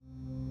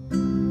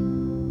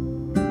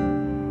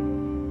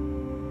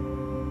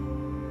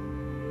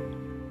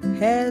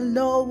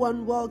Hello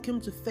and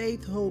welcome to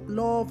Faith, Hope,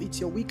 Love. It's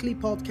your weekly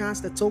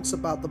podcast that talks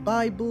about the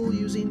Bible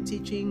using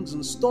teachings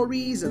and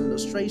stories and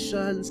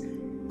illustrations.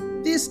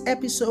 This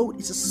episode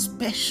is a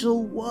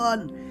special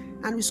one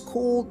and it's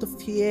called The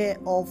Fear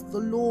of the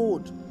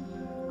Lord.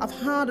 I've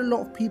heard a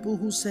lot of people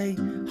who say,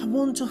 I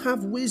want to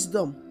have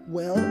wisdom.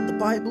 Well, the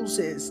Bible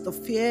says the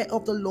fear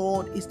of the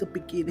Lord is the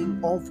beginning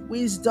of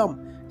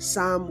wisdom.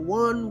 Psalm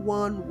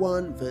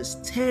 111 verse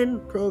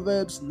 10,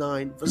 Proverbs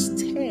 9 verse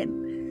 10.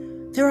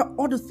 There are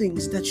other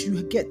things that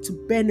you get to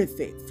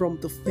benefit from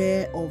the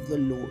fear of the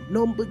Lord.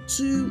 Number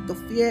 2, the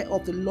fear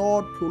of the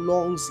Lord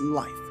prolongs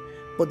life,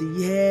 but the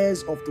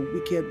years of the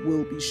wicked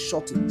will be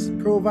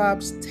shortened.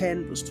 Proverbs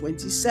 10 verse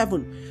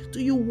 27.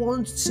 Do you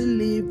want to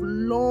live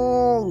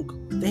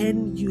long?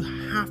 Then you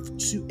have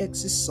to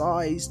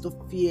exercise the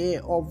fear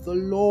of the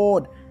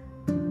Lord.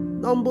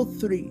 Number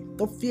 3,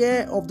 the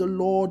fear of the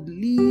Lord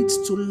leads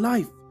to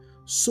life,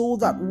 so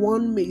that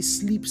one may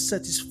sleep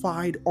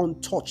satisfied,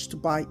 untouched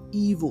by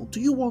evil. Do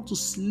you want to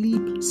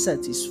sleep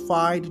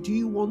satisfied? Do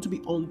you want to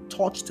be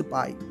untouched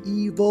by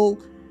evil?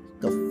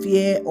 The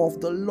fear of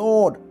the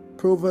Lord.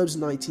 Proverbs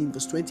 19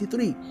 verse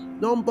 23.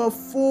 Number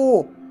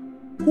 4,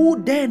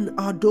 who then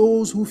are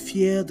those who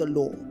fear the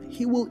Lord?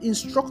 He will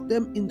instruct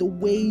them in the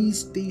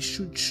ways they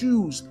should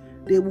choose.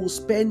 They will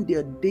spend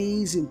their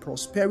days in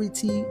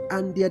prosperity,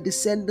 and their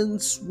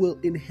descendants will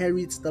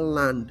inherit the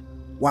land.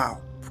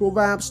 Wow.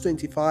 Proverbs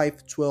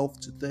 25, 12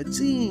 to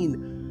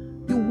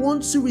 13. You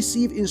want to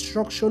receive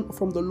instruction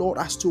from the Lord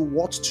as to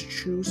what to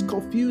choose?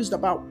 Confused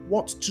about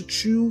what to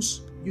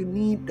choose? You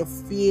need the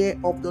fear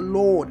of the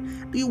Lord.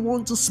 Do you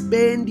want to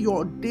spend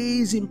your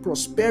days in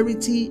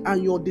prosperity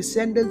and your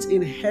descendants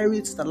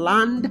inherit the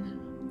land?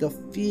 The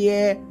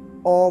fear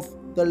of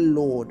the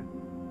Lord.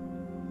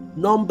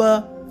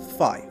 Number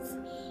 5.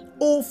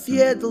 Oh,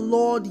 fear the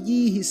Lord,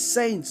 ye his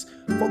saints,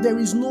 for there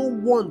is no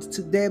want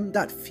to them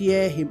that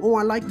fear him. Oh,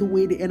 I like the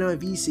way the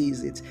NIV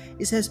says it.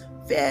 It says,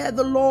 fear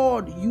the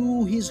Lord,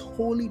 you his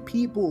holy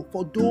people,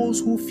 for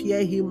those who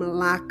fear him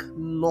lack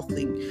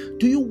nothing.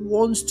 Do you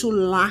want to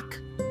lack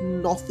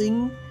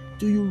nothing?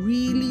 Do you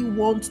really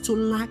want to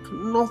lack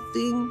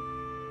nothing?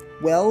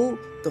 Well,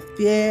 the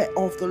fear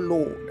of the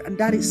Lord. And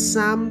that is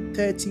Psalm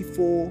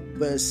 34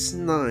 verse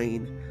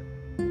 9.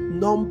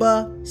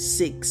 Number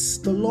 6,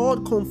 the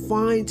Lord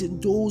confides in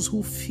those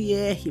who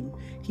fear him.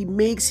 He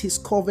makes his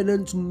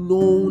covenant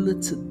known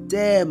to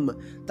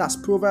them. That's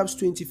Proverbs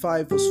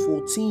 25 verse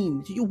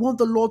 14. Do you want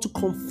the Lord to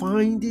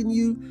confide in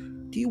you?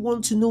 Do you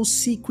want to know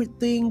secret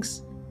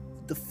things?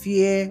 The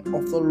fear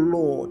of the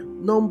Lord.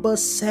 Number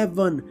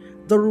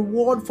 7, the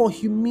reward for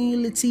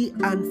humility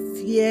and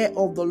fear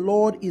of the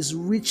Lord is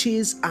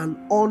riches and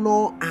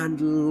honor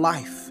and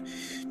life.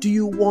 Do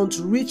you want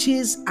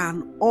riches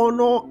and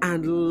honor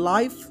and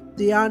life?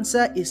 The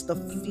answer is the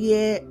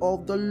fear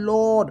of the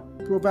Lord.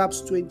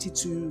 Proverbs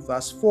 22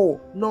 verse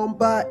 4.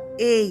 Number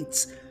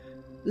 8.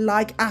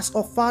 Like as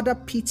a father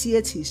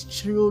pitieth his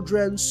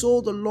children, so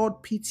the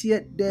Lord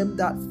pitieth them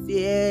that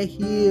fear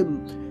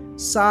him.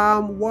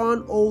 Psalm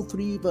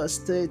 103 verse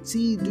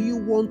 13. Do you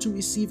want to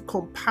receive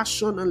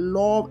compassion and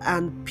love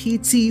and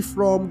pity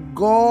from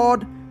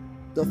God?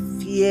 The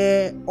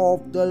fear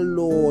of the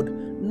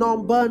Lord.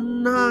 Number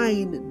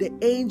 9, the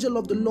angel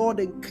of the Lord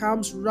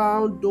encamps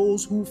round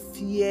those who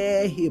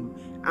fear him,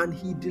 and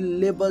he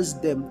delivers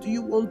them. Do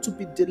you want to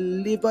be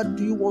delivered?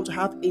 Do you want to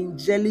have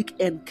angelic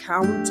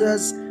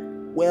encounters?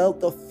 Well,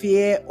 the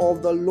fear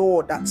of the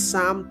Lord. That's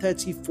Psalm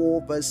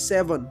 34 verse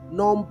 7.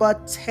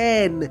 Number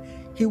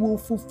 10, he will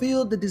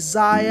fulfill the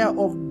desire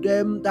of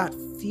them that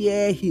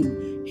fear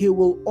him. He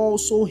will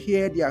also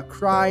hear their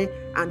cry,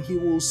 and he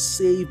will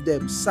save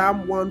them.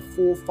 Psalm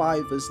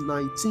 145 verse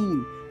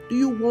 19. Do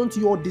you want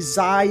your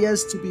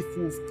desires to be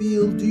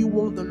fulfilled? Do you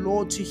want the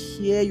Lord to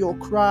hear your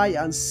cry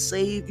and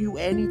save you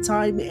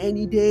anytime,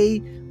 any day?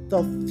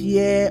 The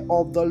fear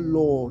of the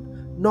Lord.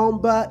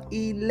 Number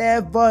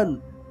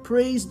 11.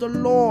 Praise the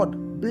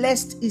Lord.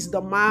 Blessed is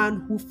the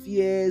man who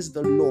fears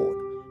the Lord.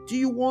 Do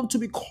you want to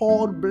be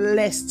called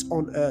blessed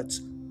on earth?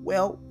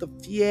 Well, the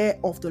fear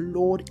of the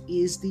Lord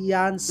is the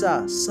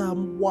answer.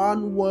 Psalm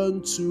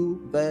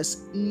 112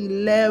 verse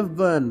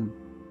 11.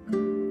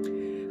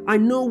 I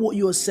know what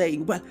you're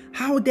saying. Well,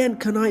 how then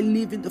can I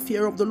live in the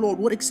fear of the Lord?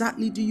 What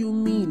exactly do you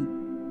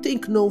mean?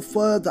 Think no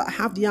further. I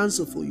have the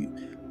answer for you.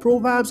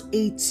 Proverbs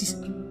 8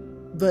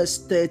 verse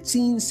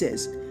 13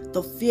 says,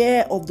 the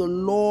fear of the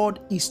Lord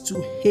is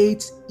to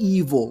hate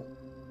evil.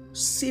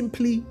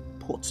 Simply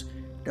put,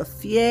 the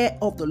fear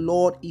of the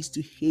Lord is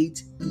to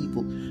hate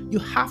evil. You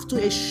have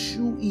to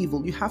eschew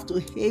evil. You have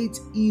to hate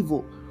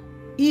evil.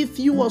 If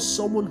you are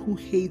someone who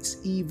hates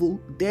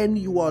evil, then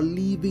you are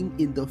living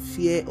in the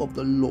fear of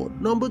the Lord.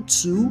 Number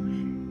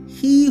 2,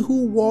 he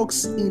who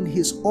walks in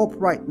his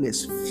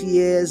uprightness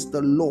fears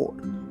the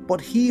Lord, but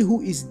he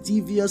who is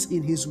devious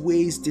in his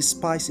ways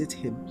despiseth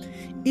him.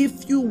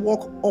 If you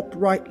walk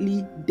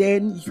uprightly,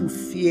 then you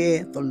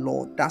fear the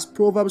Lord. That's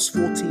Proverbs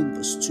 14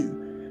 verse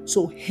 2.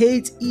 So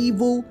hate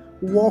evil,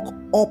 walk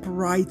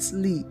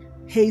uprightly.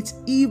 Hate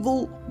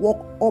evil,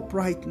 walk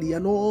uprightly,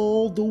 and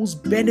all those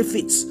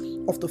benefits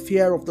of the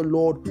fear of the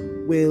Lord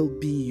will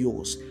be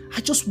yours.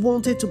 I just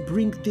wanted to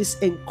bring this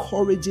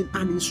encouraging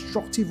and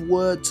instructive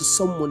word to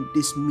someone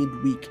this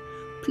midweek.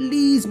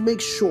 Please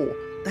make sure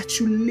that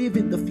you live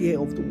in the fear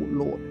of the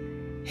Lord.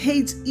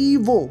 Hate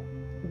evil,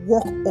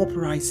 walk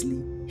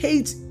uprightly.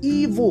 Hate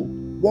evil,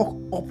 walk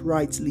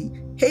uprightly.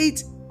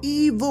 Hate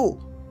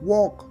evil,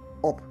 walk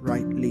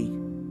uprightly.